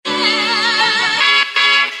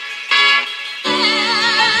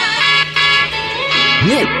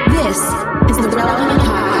This is the Relevant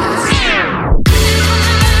Podcast.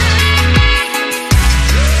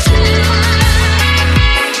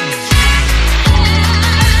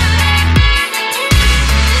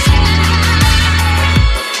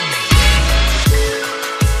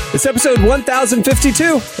 It's episode 1052,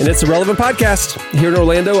 and it's the Relevant Podcast. Here in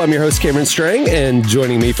Orlando, I'm your host, Cameron Strang, and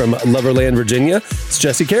joining me from Loverland, Virginia, it's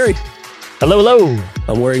Jesse Carey. Hello, hello.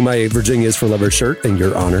 I'm wearing my Virginia's for Lover shirt in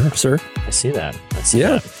your honor, sir. I see that.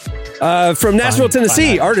 From Nashville,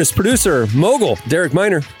 Tennessee, artist, producer, mogul, Derek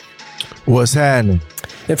Miner. What's happening?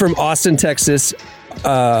 And from Austin, Texas,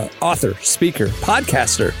 author, speaker,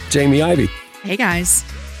 podcaster, Jamie Ivey. Hey, guys.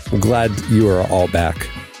 I'm glad you are all back.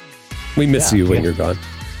 We miss you when you're gone.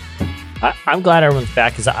 I'm glad everyone's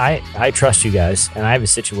back because I trust you guys, and I have a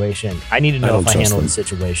situation. I need to know if I handled the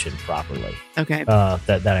situation properly. Okay.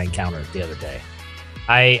 That I encountered the other day.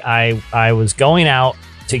 I was going out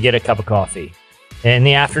to get a cup of coffee in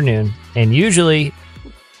the afternoon, and usually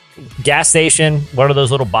gas station, one of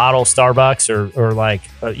those little bottle Starbucks or like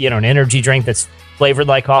an energy drink that's flavored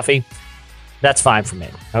like coffee. That's fine for me.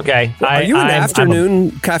 Okay. Are you an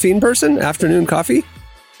afternoon caffeine person? Afternoon coffee?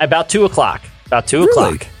 About 2 o'clock. About 2 Really?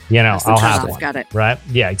 o'clock. I'll have one. Got it. Right?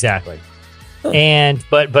 Yeah, exactly. Huh. And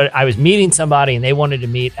but I was meeting somebody, and they wanted to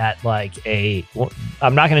meet at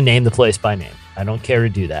I'm not going to name the place by name. I don't care to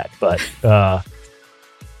do that, but though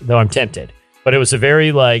I'm tempted. But it was a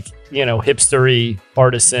very hipstery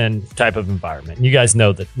artisan type of environment. You guys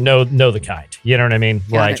know the kind. You know what I mean?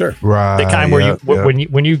 Sure. Right. The kind where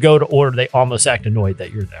when you go to order, they almost act annoyed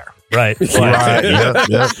that you're there. Right. Right.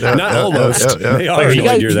 Not almost. They are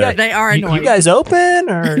annoyed you're there. They are annoying. You guys open,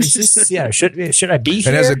 or is this, should I be here?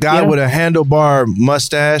 And there's a guy with a handlebar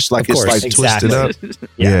mustache, Of course. twisted up.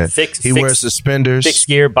 Yeah. He wears suspenders. Fixed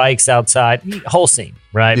gear, bikes outside, whole scene,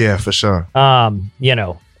 right? Yeah, for sure.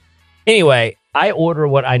 Anyway, I order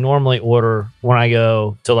what I normally order when I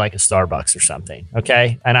go to like a Starbucks or something.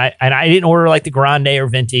 Okay. And I didn't order like the grande or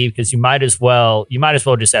venti because you might as well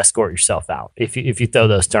just escort yourself out if you throw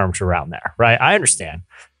those terms around there. Right. I understand.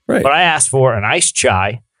 Right. But I asked for an iced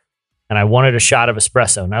chai and I wanted a shot of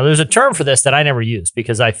espresso. Now there's a term for this that I never use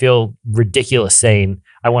because I feel ridiculous saying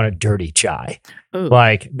I want a dirty chai. Ooh.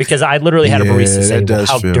 Because I literally had a barista say, that does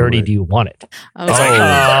how feel dirty right. do you want it? Oh.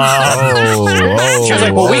 She was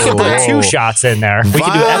like, well, we can put 2 shots in there. We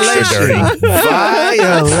can do extra dirty.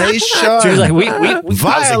 Violation. She was like, we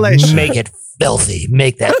Violation. make it filthy.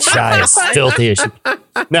 Make that chai as filthy as you.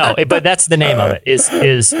 No, but that's the name of it. Is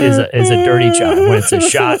a dirty chai when it's a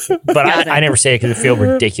shot. But I never say it because I feel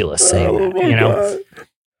ridiculous saying that.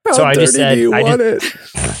 So I just said,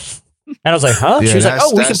 and I was like, huh? Yeah, she was like,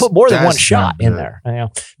 oh, we can put more than one shot in there.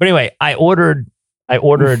 But anyway, I ordered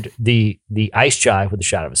the iced chai with a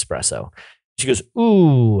shot of espresso. She goes,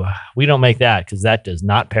 ooh, we don't make that because that does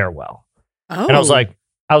not pair well. Oh. And I was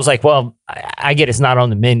like, well, I get it's not on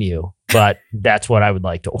the menu, but that's what I would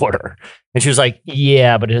like to order. And she was like,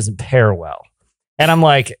 yeah, but it doesn't pair well. And I'm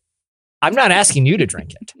like, I'm not asking you to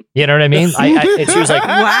drink it. You know what I mean? And she was like,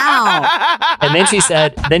 wow. And then she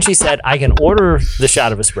said, I can order the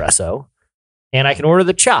shot of espresso and I can order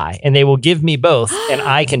the chai and they will give me both and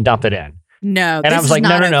I can dump it in. No. And I was like,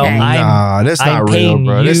 no. Okay. That's not I'm real, paying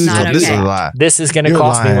bro. you This is not a okay. lie. This is going to You're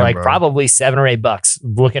cost me lying, bro. probably $7 or $8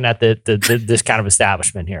 looking at this kind of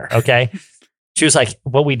establishment here. Okay. She was like,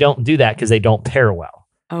 well, we don't do that because they don't pair well.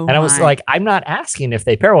 Oh, and I was my. like, I'm not asking if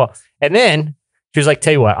they pair well. And then she was like,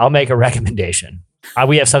 tell you what, I'll make a recommendation.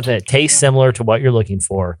 We have something that tastes similar to what you're looking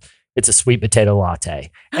for. It's a sweet potato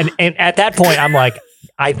latte. And at that point, I'm like,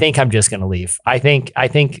 I think I'm just going to leave. I think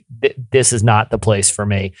this is not the place for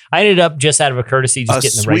me. I ended up just out of a courtesy, just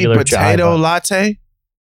getting the regular chai. Sweet potato latte?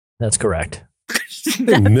 That's correct.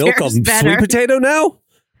 That Milk pairs a better. sweet potato now?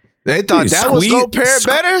 They thought that was going to pair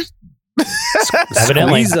better?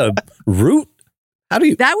 Evidently. Squeeze a root? How do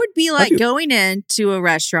you? That would be like going into a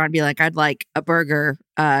restaurant and be like, I'd like a burger.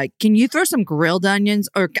 Can you throw some grilled onions?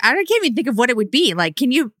 Or I can't even think of what it would be. Like,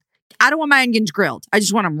 I don't want my onions grilled. I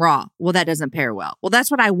just want them raw. Well, that doesn't pair well. Well, that's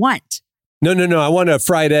what I want. No. I want a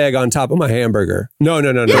fried egg on top of my hamburger. No.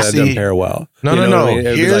 Yeah, That doesn't pair well. No. What I mean?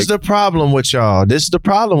 Here's the problem with y'all. This is the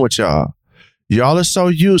problem with y'all. Y'all are so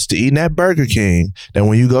used to eating at Burger King that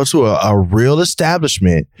when you go to a real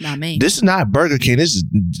establishment, Not me. this is not Burger King.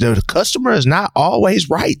 The customer is not always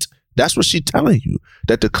right. That's what she's telling you,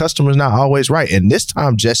 that the customer is not always right. And this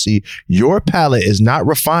time, Jesse, your palate is not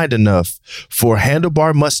refined enough for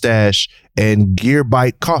handlebar mustache and gear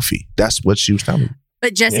bike coffee. That's what she was telling me.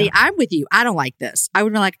 But Jesse, I'm with you. I don't like this. I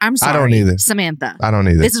would be like, I'm sorry. I don't either. Samantha. I don't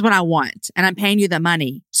either. This is what I want. And I'm paying you the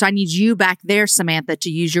money. So I need you back there, Samantha, to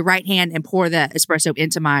use your right hand and pour the espresso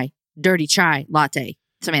into my dirty chai latte,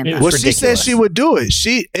 Samantha. It Well, was she said ridiculous. she would do it.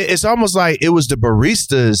 It's almost like it was the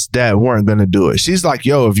baristas that weren't going to do it. She's like,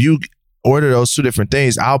 yo, if you order those two different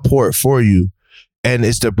things, I'll pour it for you. And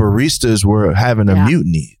it's the baristas were having a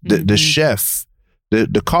mutiny. The chef,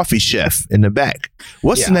 the coffee chef in the back.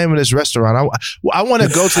 What's the name of this restaurant? I want to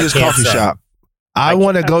go to this coffee shop. I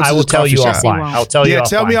want to go to this coffee shop. I'll tell you offline.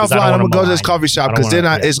 Tell me offline. I'm going to go to this coffee shop because then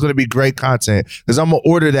it's going to be great content. Because I'm going to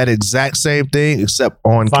order that exact same thing except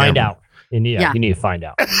on Find camera. out. You need to find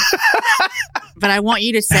out. But I want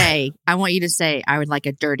you to say, I would like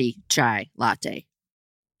a dirty chai latte.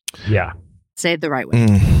 Yeah. Say it the right way.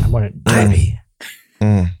 I want it dirty.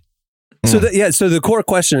 So the core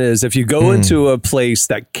question is, if you go into a place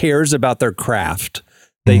that cares about their craft,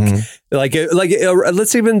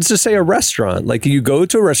 let's even just say a restaurant. Like you go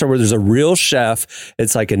to a restaurant where there's a real chef.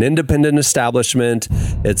 It's like an independent establishment.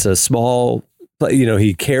 It's a small,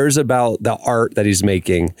 he cares about the art that he's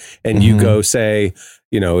making. And you go say,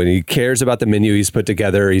 and he cares about the menu he's put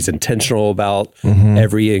together. He's intentional about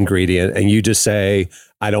every ingredient. And you just say,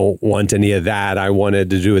 I don't want any of that. I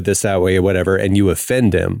wanted to do it that way, or whatever. And you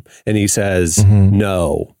offend him. And he says,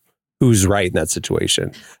 no. Who's right in that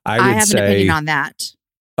situation? I would have an opinion on that.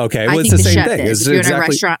 Okay, I well, it's think the same chef thing. is. It's If you're exactly, in a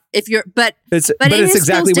restaurant, it's it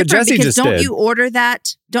exactly what Jesse just don't did. you order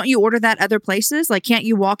that? Don't you order that other places? Like, can't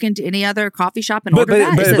you walk into any other coffee shop and order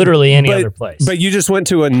that? But literally any other place. But you just went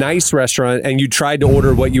to a nice restaurant and you tried to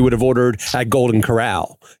order what you would have ordered at Golden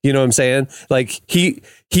Corral. You know what I'm saying? Like he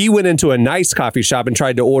went into a nice coffee shop and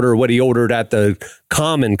tried to order what he ordered at the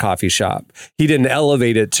common coffee shop. He didn't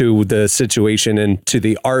elevate it to the situation and to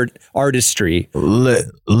the artistry.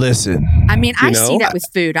 Listen. I mean, I see that with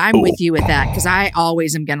food. I'm with you with that because I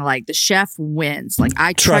always am gonna the chef wins. Like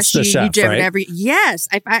I trust you. chef, you do right? whatever. Yes.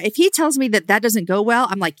 If he tells me that doesn't go well,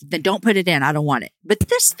 I'm like, then don't put it in. I don't want it. But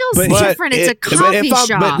this feels different. It's a coffee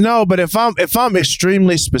shop. But if I'm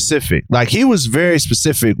extremely specific, like he was very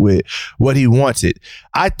specific with what he wanted,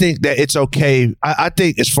 I think that it's okay. I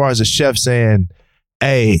think as far as a chef saying,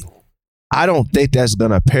 hey, I don't think that's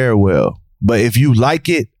gonna pair well. But if you like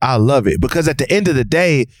it, I love it. Because at the end of the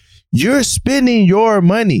day, you're spending your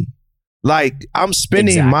money. Like I'm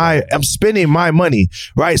spending my money,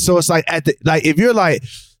 right? So it's like if you're like,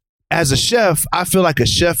 as a chef, I feel like a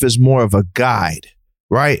chef is more of a guide,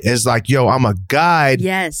 right? It's like, yo, I'm a guide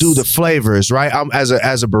through the flavors, right? I'm as a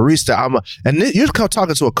barista, you're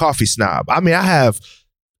talking to a coffee snob. I mean, I have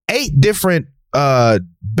 8 different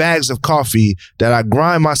bags of coffee that I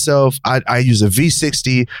grind myself. I use a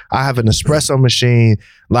V60. I have an espresso machine.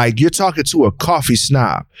 Like you're talking to a coffee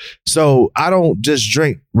snob. So I don't just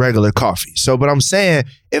drink regular coffee. So, but I'm saying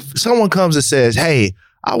if someone comes and says, hey,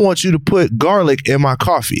 I want you to put garlic in my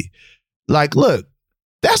coffee. Like, look,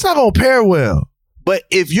 that's not going to pair well. But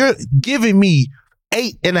if you're giving me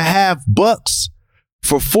 $8.50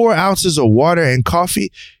 for 4 ounces of water and coffee,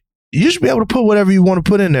 you should be able to put whatever you want to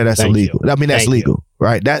put in there. That's illegal. I mean, that's legal,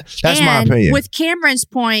 right? That's my opinion. With Cameron's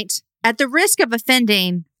point, at the risk of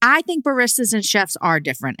offending, I think baristas and chefs are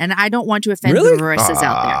different, and I don't want to offend the baristas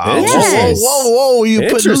out there. Yes. Whoa! You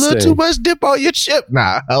put a little too much dip on your chip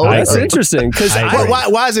now. That's interesting. Because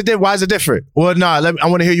why is it different? Why is it different? Well, no, I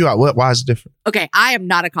want to hear you out. Why is it different? Okay, I am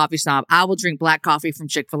not a coffee snob. I will drink black coffee from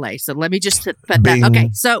Chick-fil-A. So let me just put that.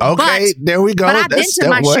 Okay, there we go. But I've been to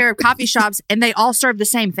my share of coffee shops, and they all serve the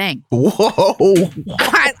same thing. Whoa!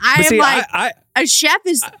 A chef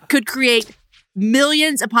could create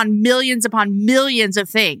millions upon millions upon millions of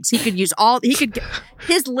things. His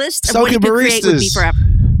list of what he could create would be forever.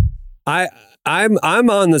 I'm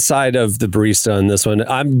on the side of the barista on this one.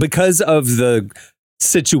 I'm because of the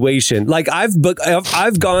situation. Like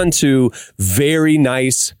I've gone to very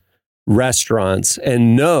nice restaurants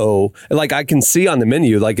and I can see on the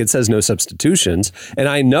menu, like it says no substitutions. And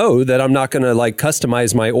I know that I'm not going to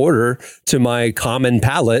customize my order to my common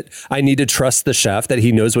palate. I need to trust the chef that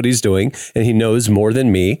he knows what he's doing and he knows more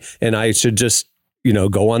than me. And I should just,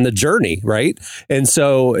 go on the journey. Right. And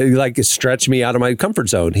so stretch me out of my comfort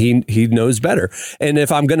zone. He knows better. And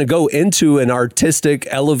if I'm going to go into an artistic,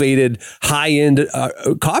 elevated, high-end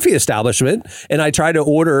coffee establishment and I try to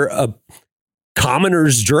order a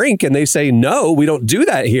commoner's drink and they say, no, we don't do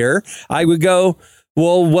that here, I would go,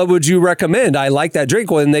 well, what would you recommend? I like that drink.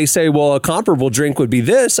 When they say, well, a comparable drink would be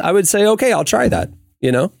this, I would say, okay, I'll try that,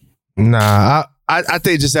 Nah, I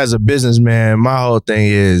think just as a businessman, my whole thing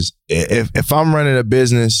is if I'm running a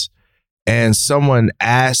business and someone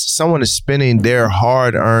is spending their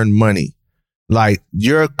hard-earned money, like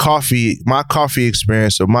my coffee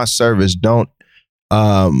experience or my service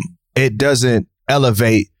it doesn't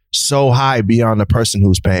elevate so high beyond the person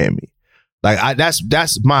who's paying me. Like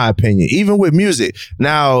that's my opinion. Even with music.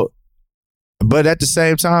 Now, But at the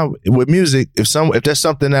same time, with music, if there's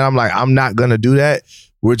something that I'm like, I'm not gonna do that,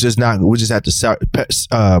 we just have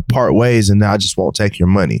to part ways, and I just won't take your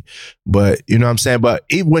money. But you know what I'm saying? But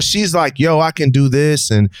even when she's like, yo, I can do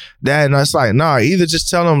this and that, and it's like, nah, either just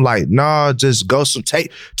tell them like, nah, just go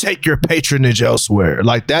take your patronage elsewhere.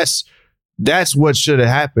 Like that's what should have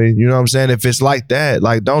happened. You know what I'm saying? If it's like that,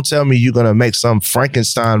 like, don't tell me you're gonna make some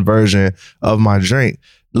Frankenstein version of my drink.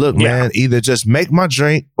 Look, man, either just make my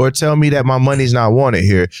drink or tell me that my money's not wanted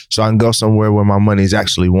here so I can go somewhere where my money's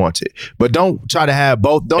actually wanted. But don't try to have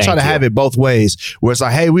both. Don't try to have it both ways where it's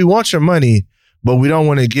like, hey, we want your money, but we don't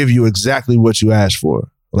want to give you exactly what you asked for.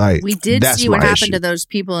 Like, we did that's see what my happened issue. to those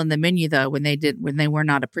people in the menu, though, when they were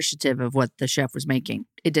not appreciative of what the chef was making.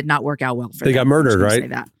 It did not work out well for them. They got murdered, I'm just right?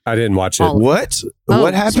 gonna say that. I didn't watch it. All of What?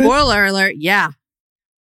 What happened? Spoiler alert. Yeah.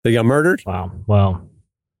 They got murdered? Wow. Well,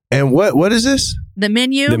 And what is this? The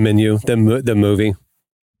menu. The menu, the movie.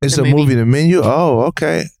 It's The a movie, The Menu. Oh,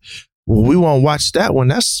 okay. Well, we won't watch that one.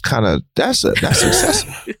 That's excessive.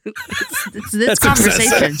 It's this That's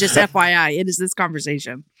conversation. Just FYI, it is this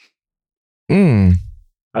conversation.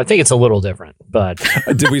 I think it's a little different, but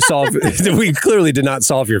We clearly did not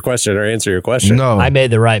solve your question or answer your question. No. I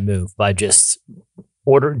made the right move by just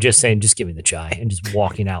saying, just give me the chai and just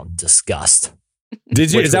walking out in disgust.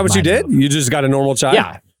 Did you? Which Is that was what you my did? move. You just got a normal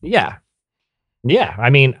chai? Yeah. I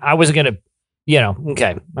mean, I wasn't going to,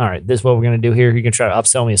 okay. All right. This is what we're going to do here. You're going to try to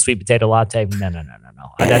upsell me a sweet potato latte. No.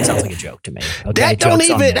 That sounds like a joke to me. Okay.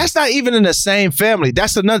 That's not even in the same family.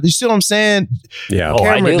 That's another, you see what I'm saying? Yeah. Oh,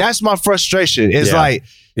 I Cameron, do? that's my frustration. It's like,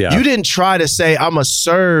 Yeah. you didn't try to say, I'm going to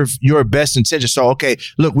serve your best intention. So, okay,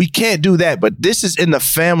 look, we can't do that, but this is in the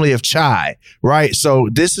family of chai, right? So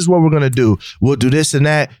this is what we're going to do. We'll do this and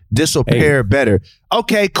that. This will pair better.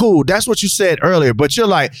 Okay, cool. That's what you said earlier, but you're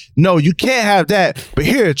like, no, you can't have that. But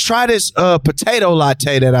here, try this potato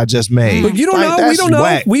latte that I just made. But you don't Like, know. We that's don't know.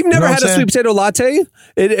 whack. We've never You know what had I'm a saying? sweet potato latte.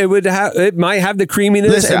 It might have the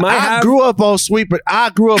creaminess. Listen, it might I have. grew up on sweet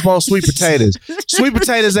potatoes. Sweet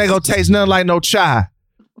potatoes ain't gonna taste nothing like no chai.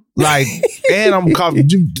 Like, and I'm coughing.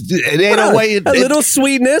 It ain't no way. A little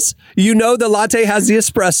sweetness. You know, the latte has the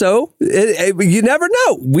espresso. You never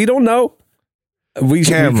know. We don't know. We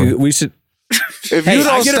should. If Hey, you I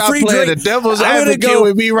don't get a stop free playing drink. the devil's I'm gonna advocate go-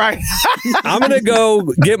 with me right I'm gonna go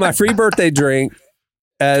get my free birthday drink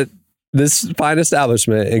at this fine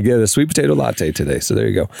establishment and get a sweet potato latte today. So there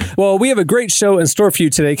you go. Well, we have a great show in store for you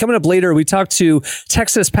today. Coming up later, we talk to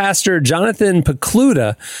Texas pastor Jonathan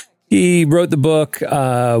Pokluda. He wrote the book,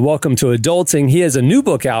 Welcome to Adulting. He has a new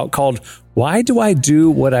book out called Why Do I Do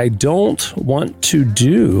What I Don't Want to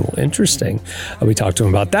Do? Interesting. We talked to him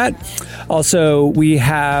about that. Also, we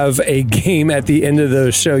have a game at the end of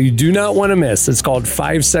the show you do not want to miss. It's called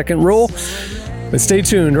 5 Second Rule. But stay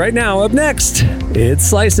tuned. Right now, up next, it's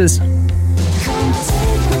Slices. Come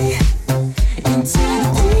take me into the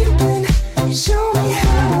deep end. Show me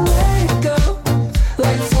how to let it go.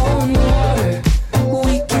 Like flowing water,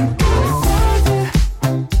 we can go farther.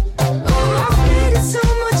 Oh, I made it so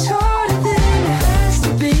much harder than it has to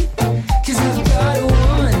be. 'Cause I've gotta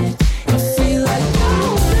want it and feel like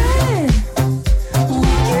going.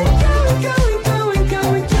 We can go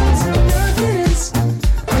till nothing else.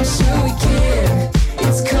 I'm sure we can.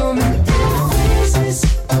 It's coming in phases.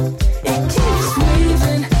 It keeps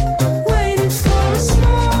waving, waiting for a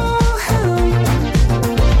small help.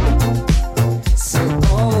 So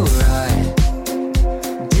alright,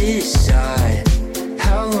 decide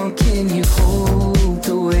how long can you hold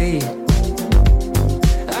the weight?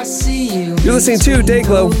 I see you. You're listening to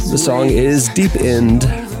Dayglow. The song is Deep End,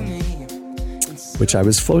 which I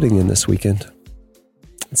was floating in this weekend.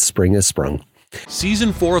 Spring has sprung.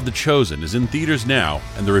 Season 4 of The Chosen is in theaters now,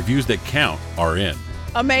 and the reviews that count are in.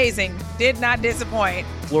 Amazing. Did not disappoint.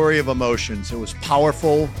 Flurry of emotions. It was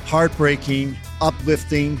powerful, heartbreaking,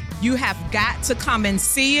 uplifting. You have got to come and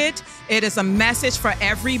see it. It is a message for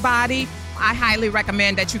everybody. I highly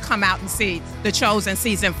recommend that you come out and see The Chosen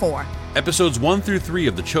Season 4. Episodes 1 through 3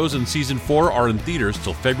 of The Chosen Season 4 are in theaters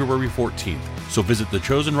till February 14th. So visit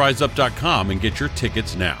thechosenriseup.com and get your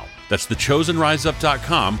tickets now. That's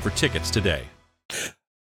thechosenriseup.com for tickets today.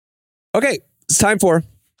 Okay, it's time for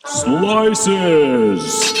Slices.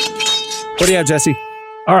 What do you have, Jesse?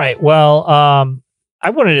 All right. Well, I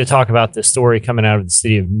wanted to talk about this story coming out of the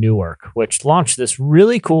city of Newark, which launched this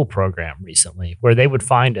really cool program recently where they would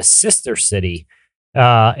find a sister city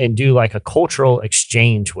and do like a cultural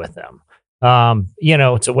exchange with them.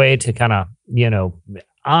 It's a way to kind of,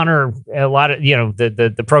 honor a lot of,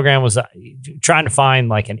 the program was trying to find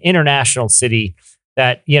like an international city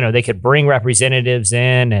that, they could bring representatives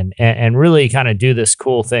in and really kind of do this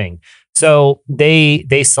cool thing. So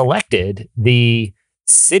they selected the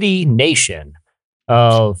city nation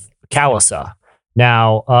of Callasa.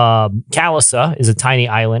 Now, Callasa is a tiny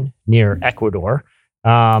island near Ecuador.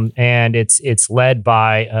 And it's led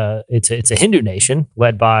by it's a Hindu nation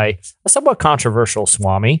led by a somewhat controversial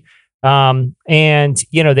Swami. And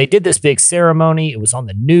they did this big ceremony. It was on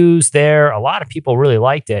the news there. A lot of people really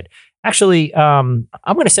liked it. Actually, I'm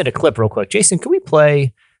going to send a clip real quick. Jason, can we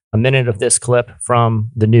play a minute of this clip from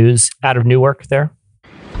the news out of Newark there?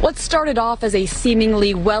 What started off as a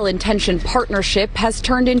seemingly well-intentioned partnership has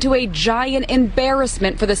turned into a giant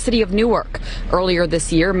embarrassment for the city of Newark. Earlier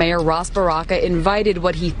this year, Mayor Ras Baraka invited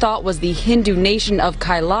what he thought was the Hindu nation of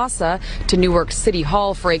Kailasa to Newark City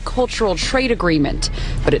Hall for a cultural trade agreement.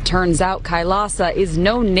 But it turns out Kailasa is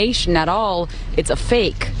no nation at all. It's a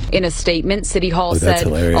fake. In a statement, City Hall said,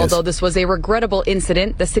 although this was a regrettable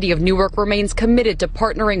incident, the city of Newark remains committed to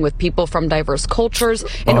partnering with people from diverse cultures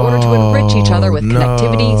in order to enrich each other with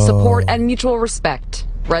connectivity, support, and mutual respect.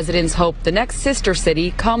 Residents hope the next sister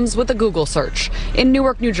city comes with a Google search. In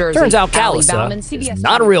Newark, New Jersey, turns out Callasa is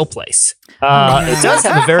not a real place. It does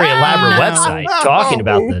have a very elaborate website talking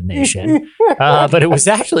about the nation, but it was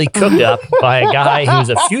actually cooked up by a guy who's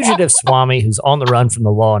a fugitive Swami who's on the run from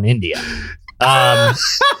the law in India.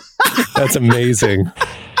 That's amazing.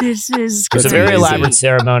 It's a very elaborate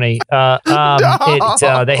ceremony.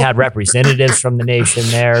 They had representatives from the nation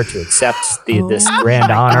there to accept this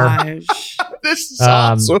grand honor. This is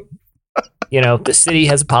awesome. The city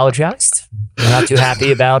has apologized. They're not too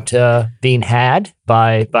happy about being had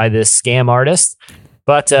by this scam artist.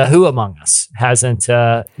 But who among us hasn't,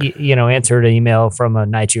 answered an email from a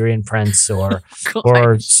Nigerian prince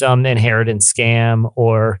or some inheritance scam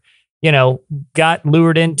or got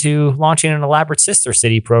lured into launching an elaborate sister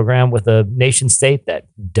city program with a nation state that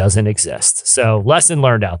doesn't exist. So lesson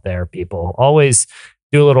learned out there, people. Always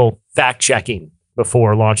do a little fact checking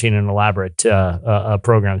before launching an elaborate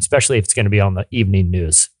program, especially if it's going to be on the evening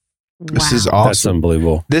news. This is awesome. That's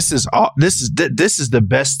unbelievable. This is the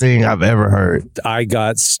best thing I've ever heard. I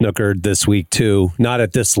got snookered this week too. Not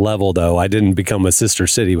at this level though. I didn't become a sister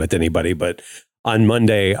city with anybody, but on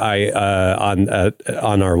Monday, on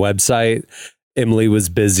our website, Emily was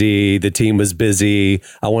busy. The team was busy.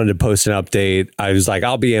 I wanted to post an update. I was like,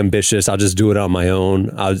 I'll be ambitious. I'll just do it on my own.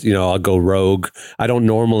 I'll go rogue. I don't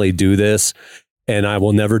normally do this, and I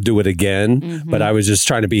will never do it again. Mm-hmm. But I was just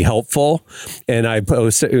trying to be helpful, and I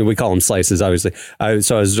posted. We call them slices, obviously.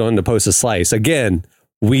 So I was wanting to post a slice again.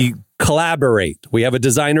 We collaborate. We have a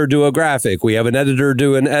designer do a graphic. We have an editor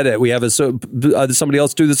do an edit. We have somebody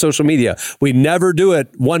else do the social media. We never do it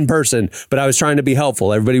one person, but I was trying to be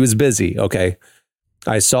helpful. Everybody was busy. Okay.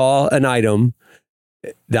 I saw an item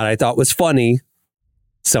that I thought was funny.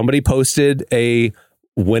 Somebody posted a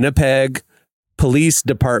Winnipeg Police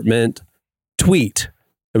Department tweet.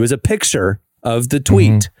 It was a picture of the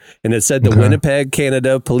tweet, and it said the Winnipeg,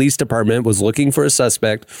 Canada Police Department was looking for a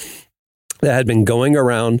suspect that had been going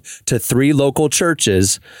around to 3 local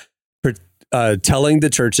churches, telling the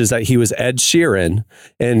churches that he was Ed Sheeran,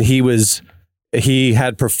 and he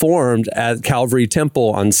had performed at Calvary Temple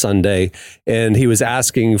on Sunday, and he was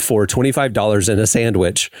asking for $25 and a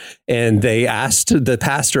sandwich. And they asked the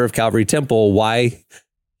pastor of Calvary Temple why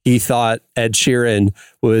he thought Ed Sheeran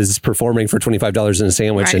was performing for $25 and a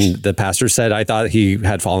sandwich. Right. And the pastor said, I thought he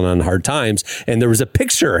had fallen on hard times. And there was a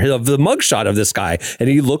picture of the mugshot of this guy. And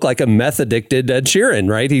he looked like a meth addicted Ed Sheeran,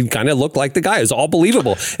 right? He kind of looked like the guy. It was all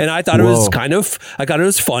believable. And I thought it was I thought it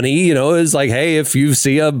was funny. It was like, hey, if you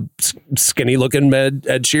see a skinny looking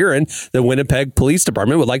Ed Sheeran, the Winnipeg Police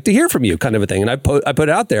Department would like to hear from you, kind of a thing. And I put it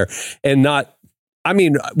out there, and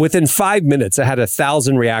within 5 minutes, I had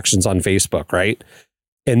 1,000 reactions on Facebook, right?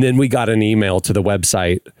 And then we got an email to the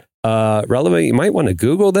website. Relevant, you might want to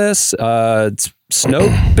Google this. It's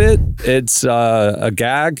Snopit. It's a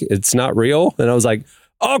gag. It's not real. And I was like,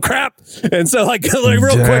 oh crap. And so like real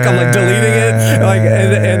quick, I'm like deleting it.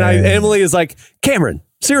 And Emily is like, Cameron,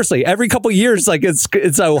 seriously, every couple of years, like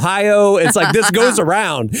it's Ohio. It's like this goes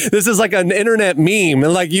around. This is like an internet meme.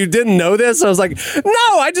 And like, you didn't know this? I was like,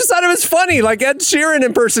 no, I just thought it was funny. Like Ed Sheeran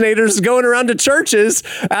impersonators going around to churches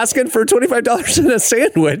asking for $25 and a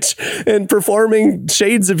sandwich and performing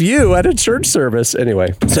Shades of You at a church service.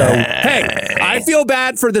 Anyway, so hey, I feel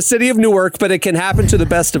bad for the city of Newark, but it can happen to the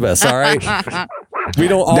best of us. All right. We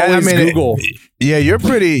don't always Google. You're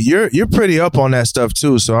pretty up on that stuff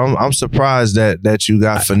too. So I'm surprised that you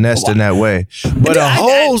got finessed in that way. But a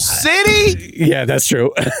whole city? Yeah, that's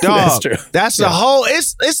true. Dog, that's true. That's the whole.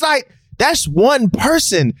 It's like That's one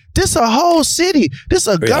person. This a whole city. This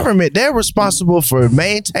a government. They're responsible for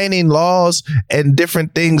maintaining laws and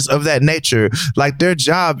different things of that nature. Like their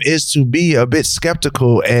job is to be a bit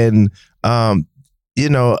skeptical and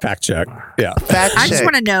fact check. Yeah. I just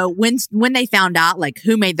want to know when they found out, like,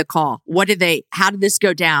 who made the call? How did this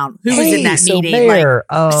go down? Who was in that meeting? Mayor,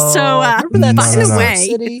 by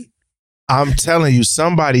the way, I'm telling you,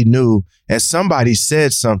 somebody knew and somebody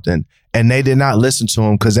said something and they did not listen to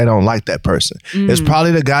him because they don't like that person. It's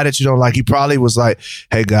probably the guy that you don't like. He probably was like,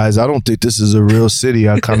 hey guys, I don't think this is a real city.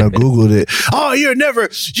 I kind of Googled it. Oh, you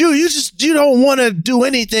don't want to do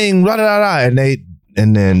anything. Blah, blah, blah.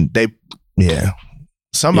 And then they,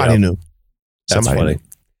 somebody knew. That's funny.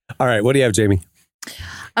 All right. What do you have, Jamie?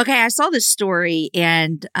 Okay, I saw this story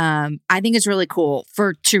and I think it's really cool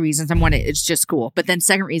for two reasons. It's just cool. But then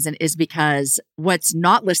second reason is because what's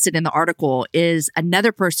not listed in the article is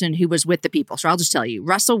another person who was with the people. So I'll just tell you,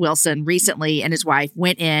 Russell Wilson recently and his wife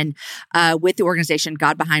went in with the organization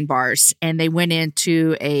God Behind Bars, and they went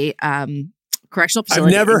into a correctional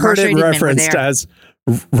facility. I've never heard it referenced as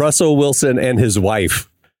Russell Wilson and his wife.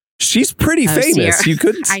 She's pretty famous. Sierra. You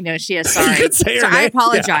couldn't. I know she is. Sorry. You could say her so name. I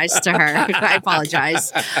apologize to her. I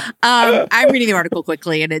apologize. I'm reading the article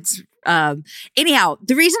quickly, and it's anyhow.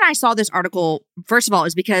 The reason I saw this article, first of all,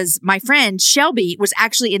 is because my friend Shelby was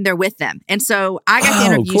actually in there with them, and so I got to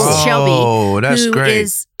interview Shelby, who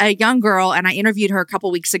is a young girl, and I interviewed her a couple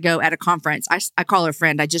weeks ago at a conference. I call her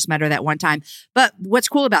friend. I just met her that one time. But what's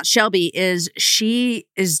cool about Shelby is she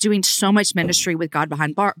is doing so much ministry with God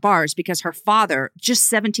Behind Bars because her father, just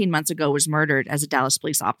 17 months ago, was murdered as a Dallas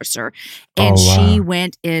police officer. And she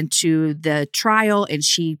went into the trial and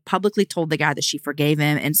she publicly told the guy that she forgave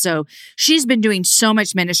him. And so she's been doing so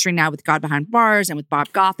much ministry now with God Behind Bars and with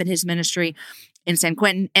Bob Goff and his ministry in San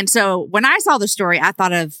Quentin. And so when I saw the story, I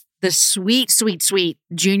thought of the sweet, sweet, sweet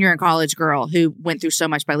junior and college girl who went through so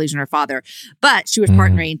much by losing her father. But she was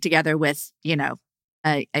partnering together with,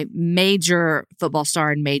 a major football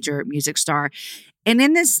star and major music star. And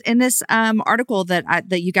in this article that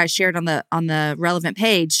you guys shared on the relevant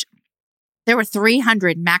page, there were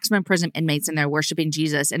 300 maximum prison inmates in there worshiping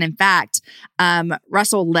Jesus. And in fact,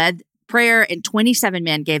 Russell led prayer and 27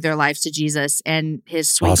 men gave their lives to Jesus, and his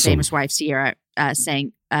sweet, famous wife, Sierra,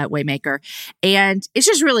 sang Waymaker. And it's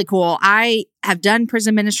just really cool. I have done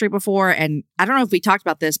prison ministry before, and I don't know if we talked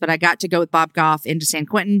about this, but I got to go with Bob Goff into San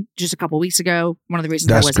Quentin just a couple weeks ago. One of the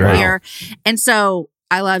reasons I wasn't here. And so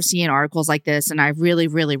I love seeing articles like this, and I really,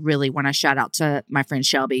 really, really want to shout out to my friend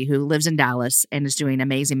Shelby, who lives in Dallas and is doing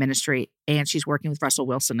amazing ministry, and she's working with Russell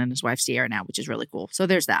Wilson and his wife Sierra now, which is really cool. So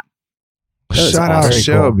there's that. Shout out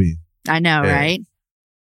Shelby. I know, right?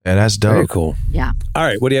 Yeah, that's dope. Very cool. Yeah. All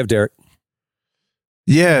right. What do you have, Derek?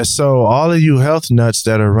 Yeah, so all of you health nuts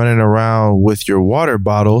that are running around with your water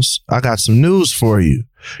bottles, I got some news for you.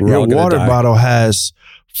 Your water bottle has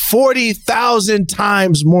 40,000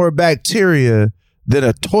 times more bacteria than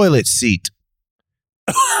a toilet seat.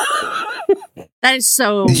 That is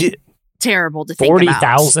so terrible to think about.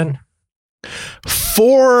 40,000?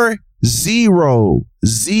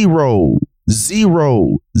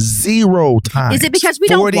 40,000 times. Is it because we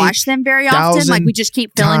don't wash them very often? Like we just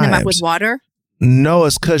keep filling them up with water? No,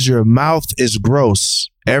 it's because your mouth is gross.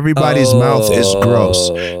 Everybody's mouth is gross.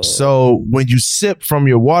 So when you sip from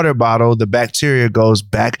your water bottle, the bacteria goes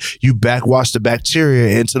back. You backwash the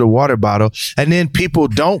bacteria into the water bottle. And then people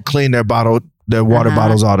don't clean their water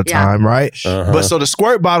bottles all the time, right? But so the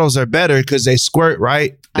squirt bottles are better because they squirt,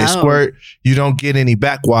 right? They squirt. You don't get any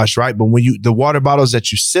backwash, right? But when the water bottles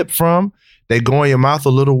that you sip from, they go in your mouth, a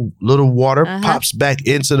little water pops back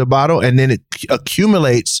into the bottle, and then it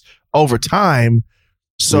accumulates over time.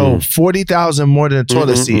 So 40,000 more than a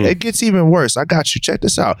toilet seat. It gets even worse. I got you. Check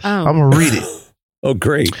this out. I'm going to read it. Oh,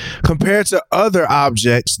 great. Compared to other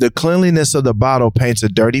objects, the cleanliness of the bottle paints a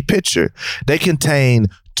dirty picture. They contain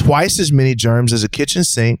twice as many germs as a kitchen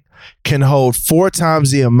sink, can hold 4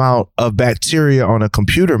 times the amount of bacteria on a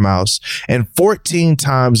computer mouse, and 14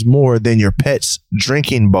 times more than your pet's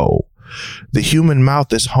drinking bowl. The human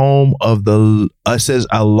mouth is home of says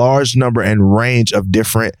a large number and range of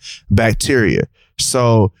different bacteria.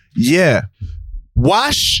 So yeah,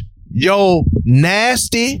 wash your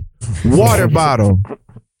nasty water bottle.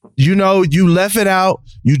 You left it out,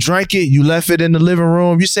 you drank it, you left it in the living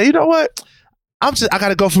room. You say, you know what? I got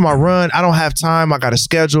to go for my run. I don't have time. I got a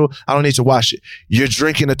schedule. I don't need to wash it. You're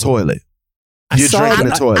drinking the toilet. You're drinking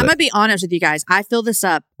the toilet. I'm going to be honest with you guys. I fill this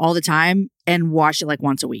up all the time and wash it like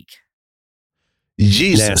once a week.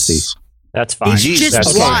 Jesus. Nasty. That's fine. It's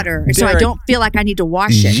just water. Derek, so I don't feel like I need to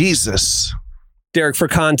wash it. Jesus. Derek, for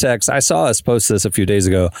context, I saw us post this a few days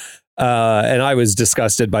ago. And I was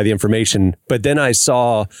disgusted by the information. But then I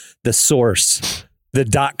saw the source,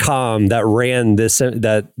 the .com that ran this,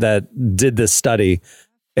 that did this study.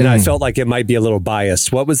 And I felt like it might be a little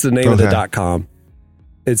biased. What was the name of the .com?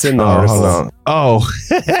 It's in the article. Hold on.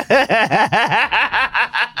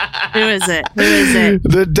 Who is it?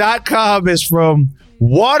 The .com is from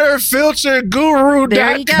waterfilterguru.com.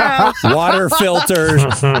 There you go. Water filters.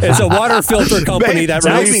 It's a water filter company that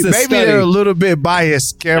released this study. Maybe they're a little bit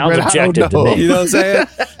biased, Cameron. I don't know. You know what I'm saying?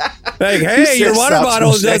 Like, hey, your water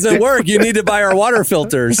bottle doesn't work. You need to buy our water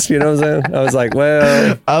filters. You know what I'm saying? I was like,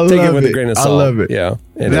 well, take it with a grain of salt. I love it. Yeah.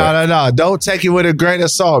 Anyway. No. Don't take it with a grain of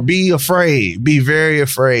salt. Be afraid. Be very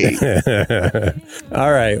afraid.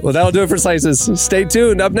 All right. Well, that'll do it for Slices. Stay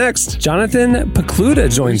tuned. Up next, Jonathan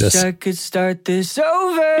Pokluda joins us. I could start this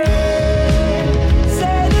over.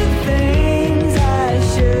 Say the things I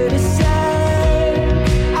should have said.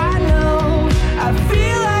 I know I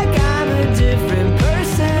feel like I'm a different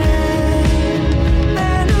person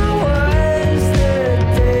than I was the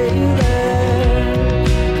day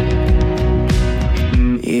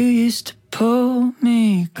that you used to pull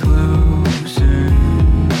me closer,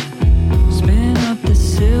 spin up the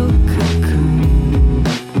silk cocoon.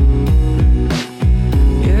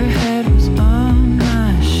 Your head was on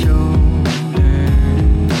my shoulder,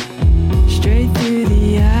 straight through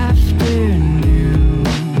the afternoon.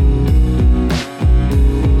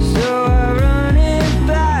 So I run it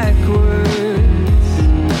backwards.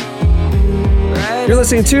 You're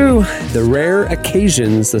listening to The Rare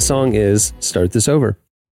Occasions. The song is Start This Over.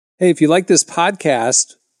 Hey, if you like this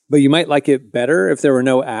podcast, but you might like it better if there were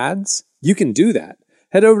no ads, you can do that.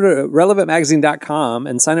 Head over to relevantmagazine.com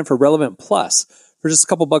and sign up for Relevant Plus. For just a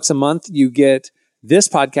couple bucks a month, you get this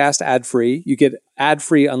podcast ad-free. You get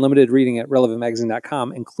ad-free unlimited reading at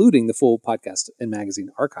relevantmagazine.com, including the full podcast and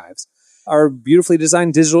magazine archives, our beautifully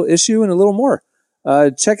designed digital issue, and a little more.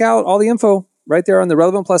 Check out all the info right there on the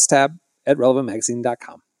Relevant Plus tab at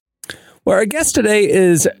relevantmagazine.com. Well, our guest today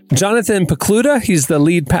is Jonathan Pokluda. He's the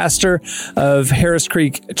lead pastor of Harris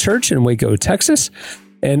Creek Church in Waco, Texas,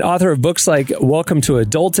 and author of books like Welcome to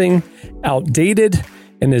Adulting, Outdated,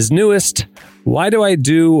 and his newest, Why Do I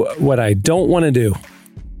Do What I Don't Want to Do?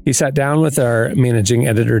 He sat down with our managing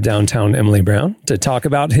editor downtown, Emily Brown, to talk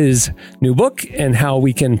about his new book and how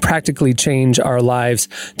we can practically change our lives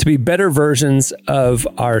to be better versions of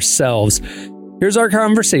ourselves. Here's our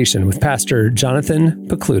conversation with Pastor Jonathan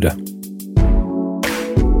Pokluda.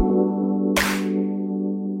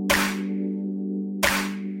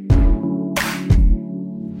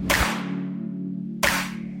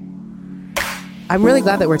 I'm really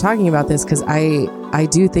glad that we're talking about this because I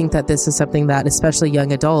do think that this is something that especially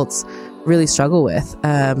young adults really struggle with,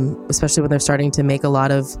 especially when they're starting to make a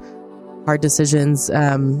lot of hard decisions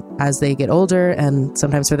as they get older. And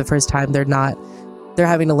sometimes for the first time, they're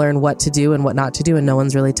having to learn what to do and what not to do, and no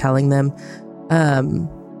one's really telling them.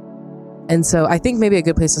 And so I think maybe a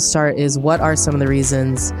good place to start is, what are some of the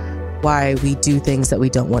reasons why we do things that we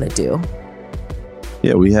don't want to do?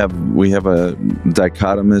 Yeah, we have a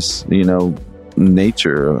dichotomous,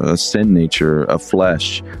 nature, a sin nature, a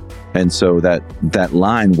flesh. And so that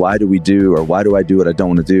line, why do I do what I don't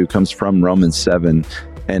want to do, comes from Romans 7.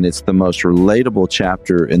 And it's the most relatable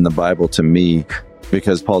chapter in the Bible to me,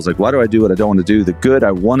 because Paul's like, why do I do what I don't want to do? The good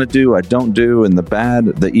I want to do, I don't do. And the bad,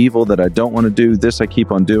 the evil that I don't want to do, this I keep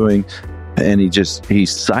on doing. And he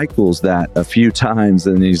cycles that a few times.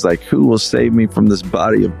 And he's like, who will save me from this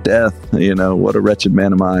body of death? What a wretched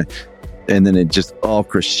man am I? And then it just all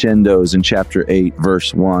crescendos in chapter 8,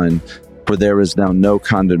 verse 1. For there is now no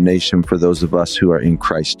condemnation for those of us who are in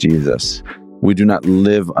Christ Jesus. We do not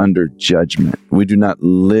live under judgment. We do not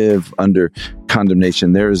live under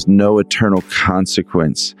condemnation. There is no eternal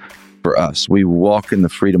consequence for us. We walk in the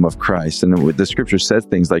freedom of Christ. And the scripture says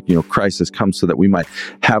things like, Christ has come so that we might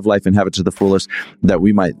have life and have it to the fullest, that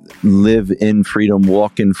we might live in freedom,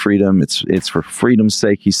 walk in freedom. It's for freedom's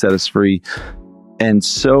sake He set us free. And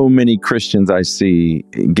so many Christians I see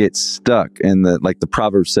get stuck in like the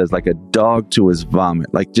proverb says, like a dog to his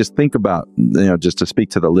vomit. Like, just think about, just to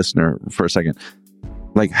speak to the listener for a second,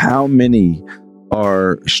 like how many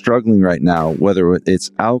are struggling right now, whether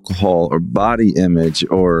it's alcohol or body image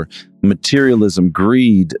or materialism,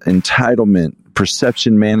 greed, entitlement,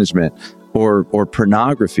 perception management, or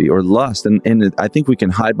pornography or lust. And I think we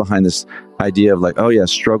can hide behind this idea of like, oh yeah,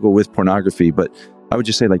 struggle with pornography. But I would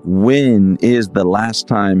just say, like, when is the last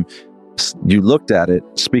time you looked at it,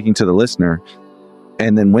 speaking to the listener,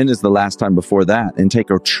 and then when is the last time before that, and take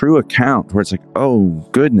a true account where it's like, oh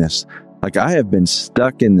goodness, like I have been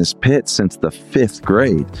stuck in this pit since the 5th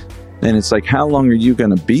grade. And it's like, how long are you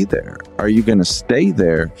going to be there? Are you going to stay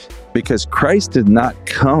there? because Christ did not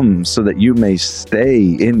come so that you may stay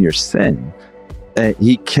in your sin.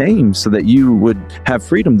 He came so that you would have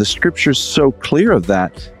freedom. The scripture's so clear of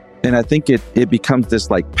that. And I think it becomes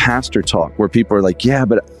this like pastor talk where people are like, yeah,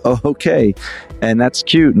 but okay. And that's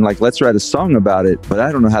cute. And like, let's write a song about it, but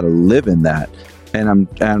I don't know how to live in that.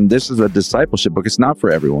 And this is a discipleship book. It's not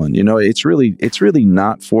for everyone. You know, it's really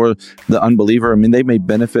not for the unbeliever. I mean, they may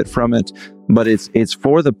benefit from it, but it's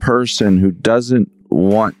for the person who doesn't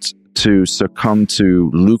want to succumb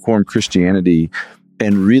to lukewarm Christianity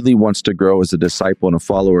and really wants to grow as a disciple and a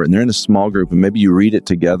follower. And they're in a small group, and maybe you read it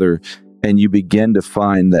together and you begin to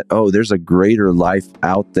find that, oh, there's a greater life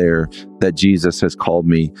out there that Jesus has called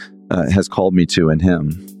me to in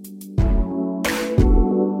him.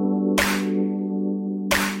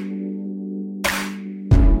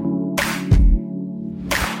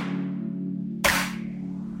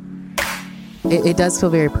 It does feel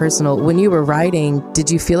very personal. When you were writing, did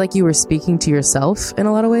you feel like you were speaking to yourself in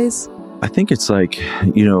a lot of ways? I think it's like,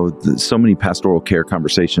 you know, so many pastoral care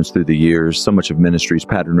conversations through the years, so much of ministry's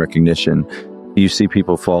pattern recognition. You see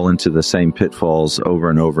people fall into the same pitfalls over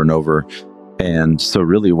and over and over. And so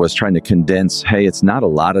really was trying to condense, hey, it's not a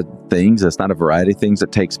lot of things. It's not a variety of things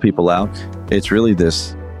that takes people out. It's really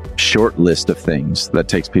this short list of things that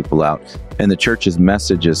takes people out. And the church's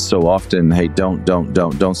message is so often, hey,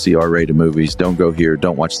 don't see R-rated movies. Don't go here.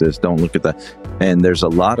 Don't watch this. Don't look at that. And there's a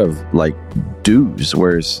lot of like do's,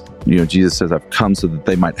 whereas, you know, Jesus says, I've come so that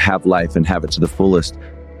they might have life and have it to the fullest.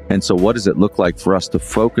 And so what does it look like for us to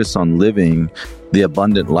focus on living the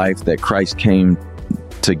abundant life that Christ came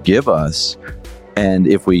to give us? And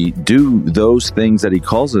if we do those things that he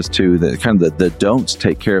calls us to, the kind of the don'ts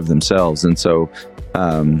take care of themselves. And so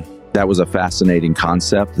that was a fascinating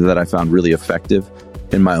concept that I found really effective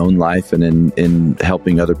in my own life and in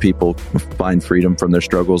helping other people find freedom from their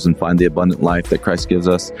struggles and find the abundant life that Christ gives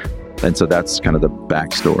us. And so that's kind of the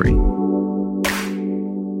backstory.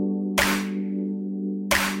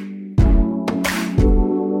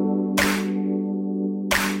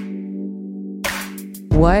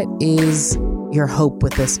 What is your hope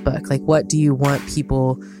with this book? Like, what do you want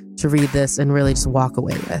people to read this and really just walk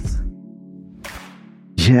away with?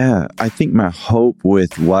 Yeah, I think my hope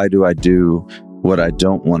with Why Do I Do What I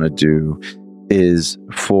Don't Want to Do is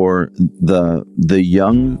for the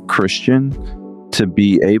young Christian to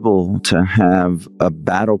be able to have a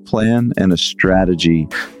battle plan and a strategy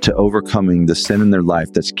to overcoming the sin in their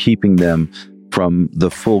life that's keeping them from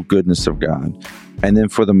the full goodness of God. And then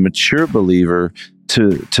for the mature believer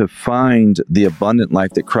to find the abundant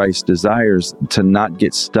life that Christ desires, to not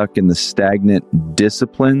get stuck in the stagnant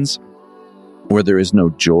disciplines where there is no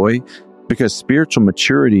joy, because spiritual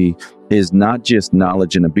maturity is not just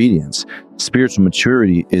knowledge and obedience. Spiritual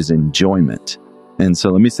maturity is enjoyment. And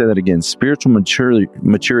so let me say that again. Spiritual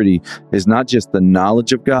maturity is not just the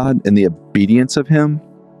knowledge of God and the obedience of him.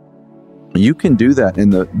 You can do that.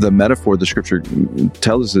 And the metaphor the scripture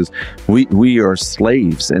tells us is we are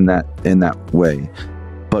slaves in that way.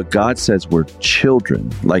 But God says we're children,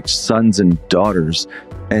 like sons and daughters.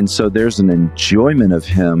 And so there's an enjoyment of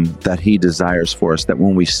him that he desires for us, that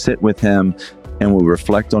when we sit with him and we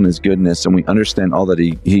reflect on his goodness and we understand all that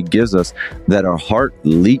he gives us, that our heart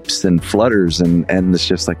leaps and flutters. And it's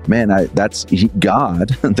just like, man, that's God,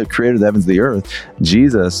 the creator of the heavens and the earth.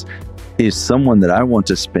 Jesus is someone that I want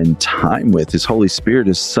to spend time with. His Holy Spirit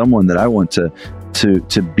is someone that I want to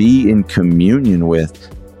be in communion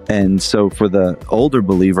with. And so for the older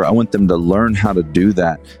believer, I want them to learn how to do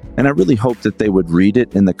that. And I really hope that they would read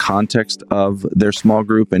it in the context of their small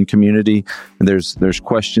group and community. And there's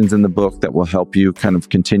questions in the book that will help you kind of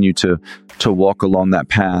continue to walk along that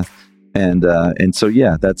path. And so,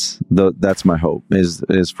 yeah, that's my hope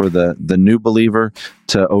is for the new believer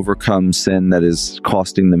to overcome sin that is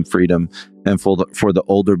costing them freedom, and for the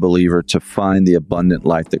older believer to find the abundant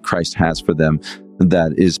life that Christ has for them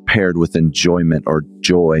that is paired with enjoyment or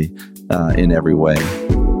joy in every way.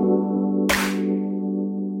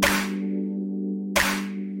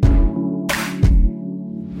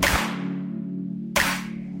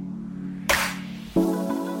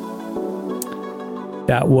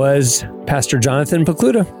 That was Pastor Jonathan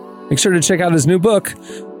Pokluda. Make sure to check out his new book,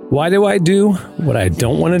 Why Do I Do What I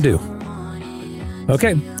Don't Want to Do?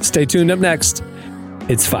 Okay, stay tuned. Up next,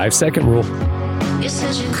 it's 5 Second Rule. You're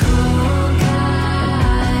such a cool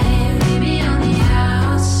guy, maybe on the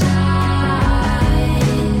outside.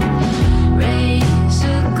 Raise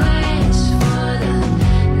a glass for the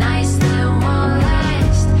nights that won't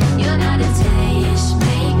last. You're not a taste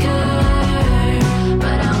maker,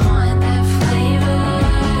 but I want that flavor.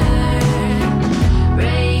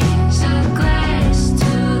 Raise a glass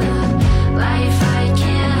to the life I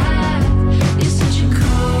can't have.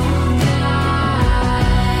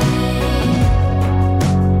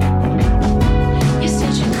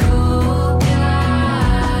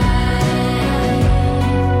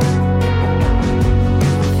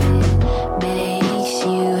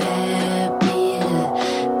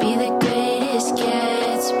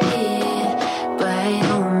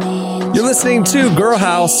 listening to Girl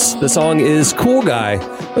House. The song is Cool Guy.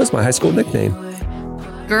 That was my high school nickname.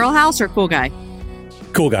 Girl House or Cool Guy?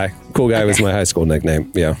 Cool Guy. Cool Guy was my high school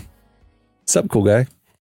nickname. Yeah. What's up, Cool Guy?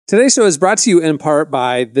 Today's show is brought to you in part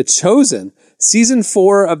by The Chosen. Season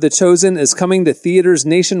 4 of The Chosen is coming to theaters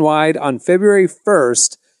nationwide on February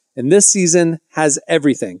 1st, and this season has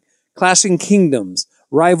everything. Clashing kingdoms,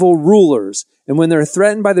 rival rulers, and when they're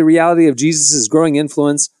threatened by the reality of Jesus' growing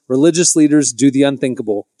influence, religious leaders do the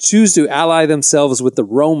unthinkable, choose to ally themselves with the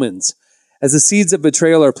Romans. As the seeds of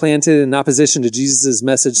betrayal are planted in opposition to Jesus'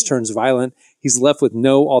 message turns violent, he's left with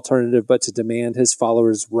no alternative but to demand his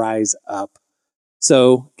followers rise up.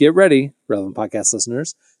 So get ready, Relevant Podcast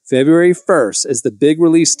listeners. February 1st is the big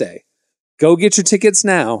release day. Go get your tickets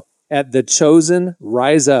now at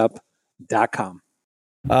thechosenriseup.com.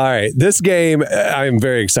 All right. This game I'm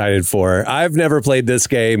very excited for. I've never played this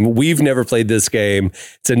game. We've never played this game.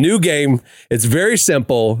 It's a new game. It's very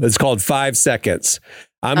simple. It's called 5 seconds.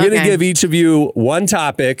 I'm going to give each of you one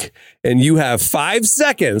topic, and you have 5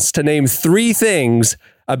 seconds to name 3 things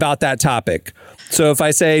about that topic. So if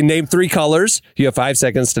I say name 3 colors, you have 5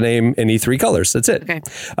 seconds to name any 3 colors. That's it. Okay.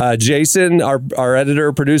 Jason, our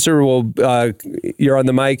editor, producer, you're on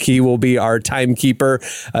the mic. He will be our timekeeper.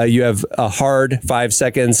 You have a hard 5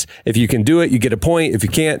 seconds. If you can do it, you get a point. If you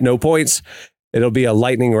can't, no points. It'll be a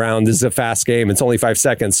lightning round. This is a fast game. It's only 5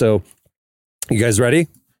 seconds. So you guys ready?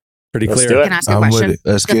 Pretty clear. Can I ask a question?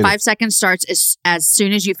 Let's the get 5 seconds starts as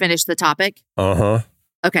soon as you finish the topic? Uh-huh.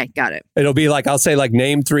 Okay, got it. It'll be like, I'll say like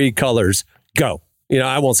name 3 colors, go. You know,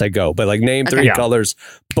 I won't say go, but like name 3 colors,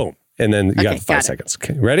 boom. And then you got 5 seconds.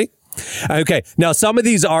 Okay, ready? Okay. Now, some of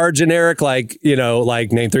these are generic, like, you know,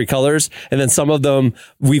 like name 3 colors. And then some of them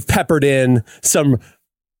we've peppered in some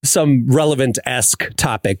relevant-esque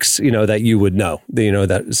topics, you know, that you would know. You know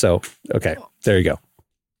that. So, okay, there you go.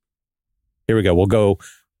 Here we go. We'll go,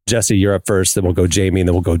 Jesse, you're up first. Then we'll go Jamie, and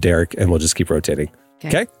then we'll go Derek, and we'll just keep rotating.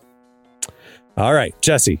 Okay? All right,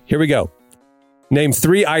 Jesse, here we go. Name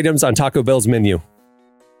 3 items on Taco Bell's menu.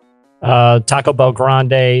 Taco Bell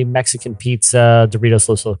Grande, Mexican pizza, Doritos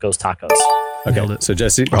Los Locos Tacos. Okay, so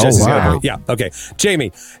Jesse's wow. got a point. Yeah, okay.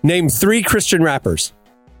 Jamie, name 3 Christian rappers.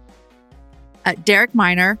 Derek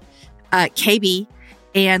Minor, KB,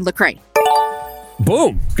 and Lecrae.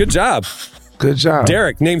 Boom. Good job. Good job.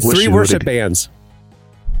 Derek, name 3 worship bands.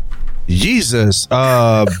 Jesus,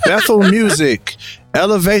 Bethel Music,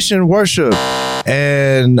 Elevation Worship,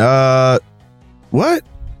 and what?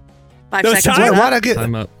 5 No, seconds. time. Why'd I get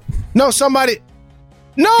Time up. No, somebody.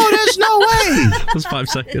 No, there's no way. It was 5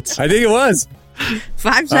 seconds. I think it was.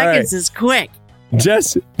 5 seconds is quick.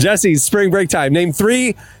 Jesse, spring break time. Name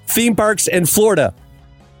 3 theme parks in Florida.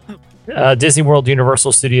 Disney World,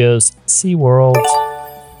 Universal Studios, SeaWorld.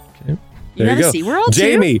 There You you got a go.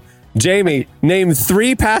 SeaWorld Jamie, name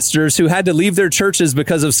 3 pastors who had to leave their churches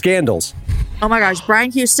because of scandals. Oh my gosh,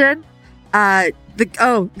 Brian Houston,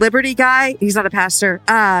 Liberty guy. He's not a pastor.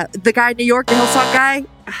 The guy in New York, the Hillsong guy.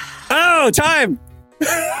 Oh, time.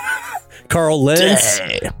 Carl Lentz.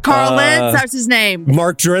 Carl Lentz, that's his name.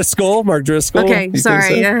 Mark Driscoll. Okay, you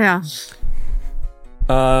sorry. think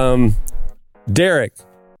so? Derek,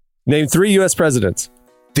 name 3 U.S. presidents.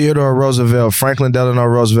 Theodore Roosevelt, Franklin Delano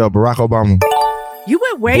Roosevelt, Barack Obama. You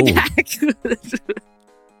went way back.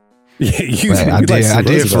 Yeah, I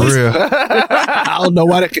did for real. I don't know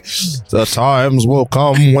why. The times will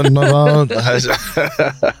come when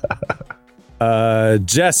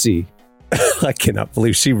Jesse. I cannot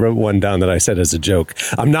believe she wrote one down that I said as a joke.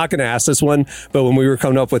 I'm not going to ask this one, but when we were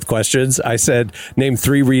coming up with questions, I said, name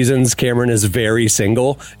 3 reasons Cameron is very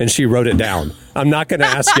single, and she wrote it down. I'm not going to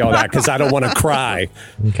ask y'all that because I don't want to cry.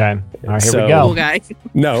 Okay. All right, here we So- go. Cool guy.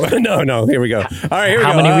 No. Here we go. All right, here we go.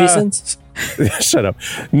 How many reasons? Shut up.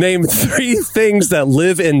 Name 3 things that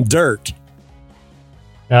live in dirt.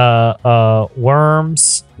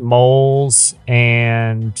 Worms, moles,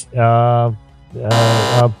 and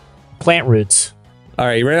plant roots. All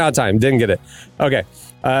right, you ran out of time. Didn't get it. Okay.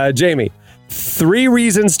 Jamie, 3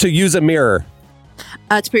 reasons to use a mirror.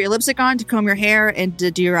 To put your lipstick on, to comb your hair, and to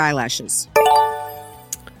do your eyelashes.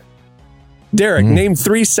 Derek, name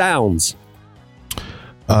 3 sounds.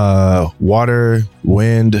 water,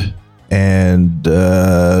 wind, and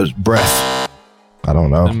breath. I don't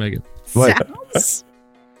know. Didn't make it. What? Sounds?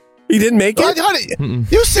 He didn't make it? Honey,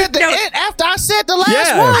 you said the it after I said the last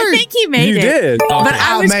Yeah. word. I think he made You it. did. But Okay.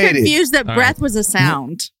 I was made it. confused that All breath was a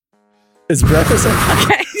sound. Is breath a sound?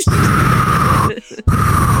 Okay.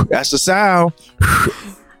 That's the sound.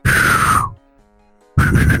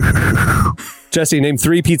 Jesse, name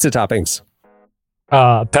 3 pizza toppings.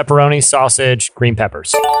 Pepperoni, sausage, green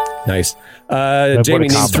peppers. Nice. What Jamie, a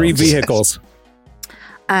name combo. 3 vehicles.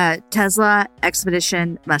 Tesla,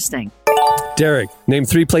 Expedition, Mustang. Derek, name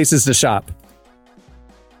 3 places to shop.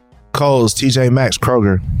 Kohl's, TJ Maxx,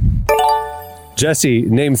 Kroger. Jesse,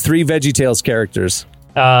 name 3 VeggieTales characters.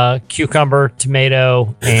 Cucumber,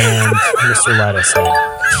 tomato, and Mr. Lettuce.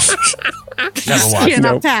 Never watched.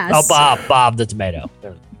 Cannot pass. Oh, Bob the tomato.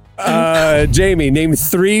 Jamie, name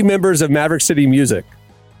 3 members of Maverick City Music.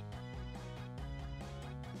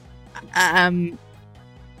 I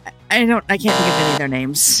can't think of any of their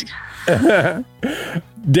names.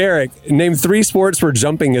 Derek, name 3 sports where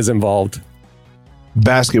jumping is involved.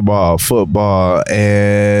 Basketball, football,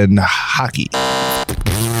 and hockey.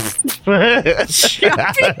 I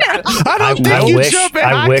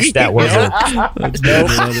wish that was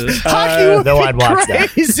I'd watch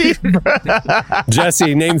crazy, that.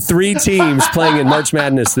 Jesse, name 3 teams playing in March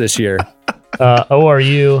Madness this year.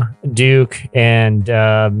 ORU, Duke, and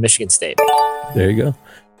Michigan State. There you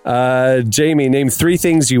go. Jamie, name 3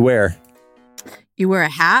 things you wear. You wear a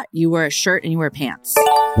hat, you wear a shirt, and you wear pants.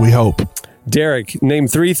 We hope. Derek, name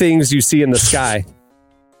 3 things you see in the sky.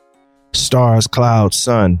 Stars, clouds,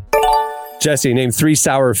 sun. Jesse, name 3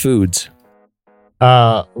 sour foods.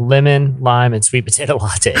 Lemon, lime, and sweet potato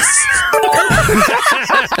lattes.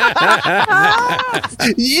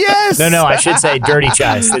 Yes. No, I should say dirty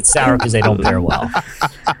chives. It's sour because they don't pair well.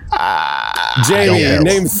 Jamie,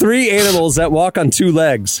 name 3 animals that walk on 2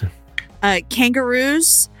 legs.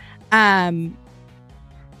 Kangaroos. I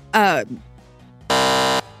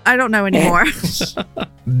don't know anymore.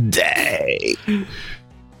 Dang.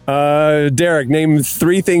 Derek, name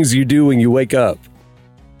 3 things you do when you wake up.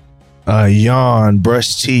 Yawn,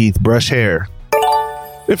 brush teeth, brush hair.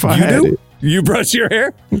 If I had it. You brush your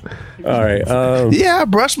hair? All right. Yeah, I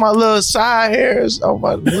brush my little side hairs on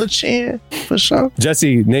my little chin for sure.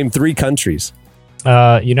 Jesse, name 3 countries.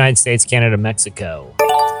 United States, Canada, Mexico.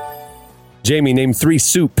 Jamie, name 3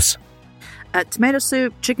 soups. Tomato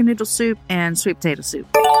soup, chicken noodle soup, and sweet potato soup.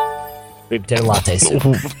 Sweet potato latte soup.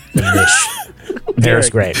 There's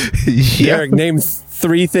great. Derek, name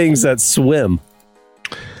 3 things that swim.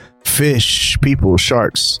 Fish, people,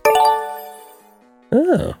 sharks.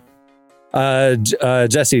 Oh.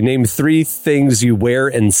 Jesse, name 3 things you wear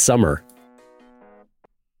in summer.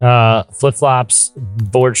 Flip-flops,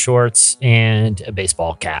 board shorts, and a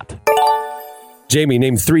baseball cap. Jamie,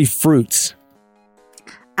 name 3 fruits.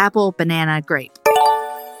 Apple, banana, grape.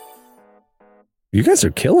 You guys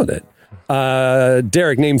are killing it.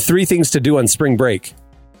 Derek, name 3 things to do on spring break.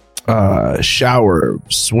 Shower,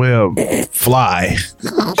 swim, fly.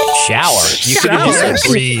 Shower. You could just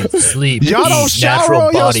breathe, sleep. Y'all don't eat, shower natural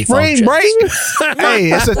on your body spring functions. break?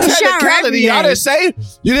 Hey, it's a technicality. Y'all didn't say.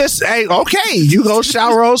 You just say, okay, you go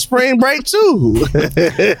shower on spring break too.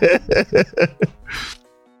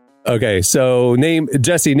 Okay, so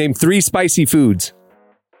Jesse, name 3 spicy foods.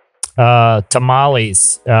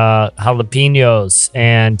 Tamales, jalapenos,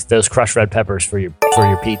 and those crushed red peppers for your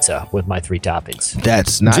pizza with my 3 toppings.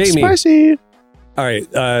 That's not Jamie. spicy. All right,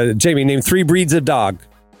 Jamie, name 3 breeds of dog.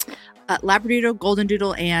 Labradoodle, golden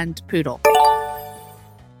doodle, and poodle.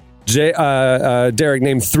 Derek,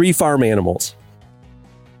 name 3 farm animals.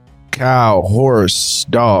 Cow, horse,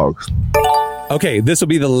 dog. Okay, this will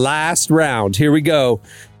be the last round. Here we go.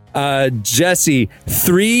 Jesse,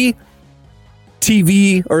 3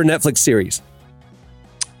 TV or Netflix series.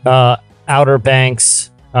 Outer Banks.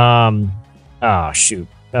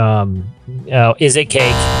 Is it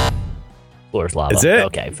Cake? Floor's Lava. That's it?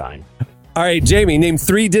 Okay, fine. All right, Jamie, name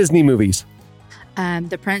 3 Disney movies.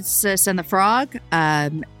 The Princess and the Frog,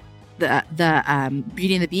 the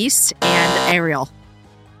Beauty and the Beast, and Ariel.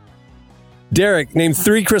 Derek, name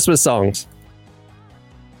 3 Christmas songs.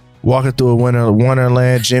 Walking through a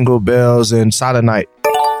Wonderland, Jingle Bells, and Silent Night.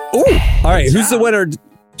 Ooh. All right, who's the winner,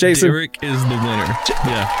 Jason? Derek is the winner.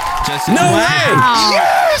 Yeah. Jesse. No way!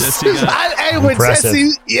 Yes! Jesse got, with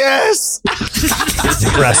Jesse. Yes!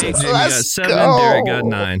 Impressive. Jamie got 7, Derek got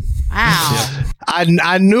 9. Wow. Yep.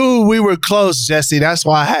 I knew we were close, Jesse. That's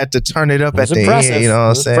why I had to turn it up at the end. You know what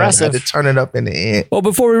I'm saying? I had to turn it up in the end. Well,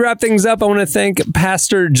 before we wrap things up, I want to thank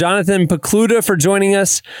Pastor Jonathan Pokluda for joining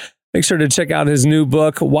us. Make sure to check out his new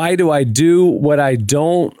book, Why Do I Do What I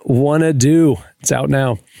Don't Want to Do? It's out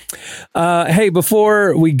now. Hey,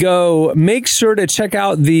 before we go, make sure to check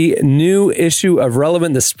out the new issue of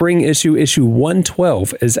Relevant. The spring issue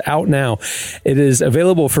 112 is out now. It is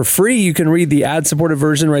available for free. You can read the ad-supported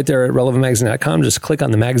version right there at relevantmagazine.com. Just click on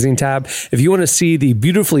the magazine tab. If you want to see the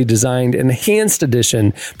beautifully designed enhanced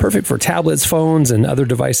edition, perfect for tablets, phones, and other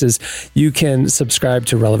devices, you can subscribe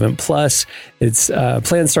to Relevant Plus. Its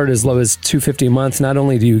plans start as low as $250 a month. Not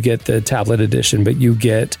only do you get the tablet edition, but you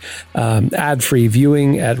get ad-free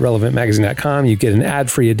viewing at relevantmagazine.com. You get an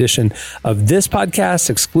ad-free edition of this podcast,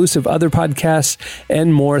 exclusive other podcasts,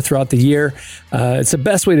 and more throughout the year. It's the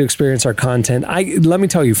best way to experience our content. Let me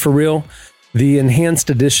tell you, for real, the enhanced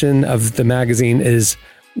edition of the magazine is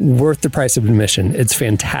worth the price of admission. It's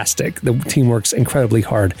fantastic. The team works incredibly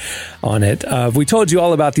hard on it. We told you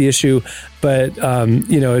all about the issue, but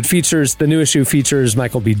the new issue features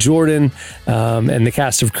Michael B. Jordan and the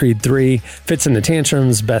cast of Creed 3, Fits in the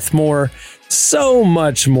Tantrums, Beth Moore, so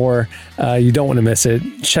much more. You don't want to miss it.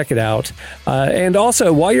 Check it out. And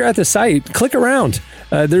also, while you're at the site, click around.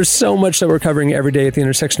 There's so much that we're covering every day at the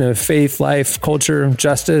intersection of faith, life, culture,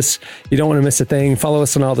 justice. You don't want to miss a thing. Follow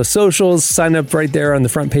us on all the socials. Sign up right there on the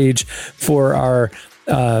front page for our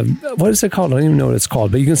what is it called? I don't even know what it's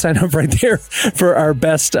called, but you can sign up right there for our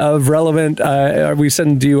best of relevant. We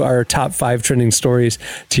send you our top 5 trending stories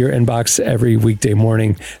to your inbox every weekday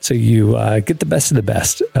morning. So you get the best of the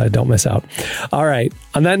best. Don't miss out. All right.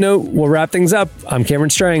 On that note, we'll wrap things up. I'm Cameron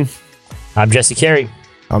Strang. I'm Jesse Carey.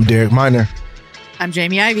 I'm Derek Miner. I'm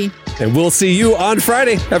Jamie Ivey. And we'll see you on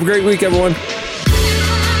Friday. Have a great week, everyone.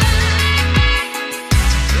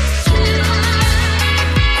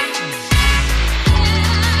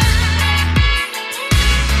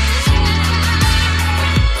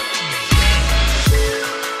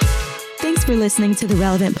 Thanks for listening to the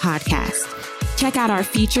Relevant Podcast. Check out our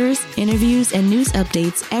features, interviews, and news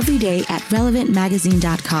updates every day at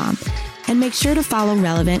relevantmagazine.com. And make sure to follow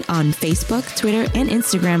Relevant on Facebook, Twitter, and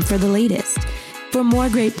Instagram for the latest. For more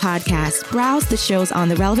great podcasts, browse the shows on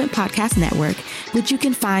the Relevant Podcast Network, which you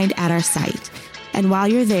can find at our site. And while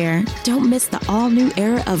you're there, don't miss the all-new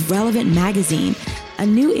era of Relevant Magazine. A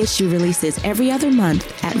new issue releases every other month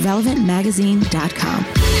at relevantmagazine.com.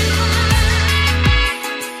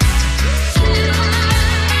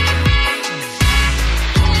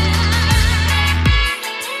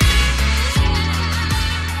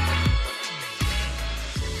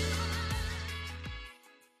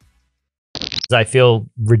 I feel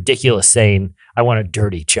ridiculous saying I want a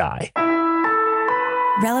dirty chai.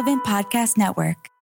 Relevant Podcast Network.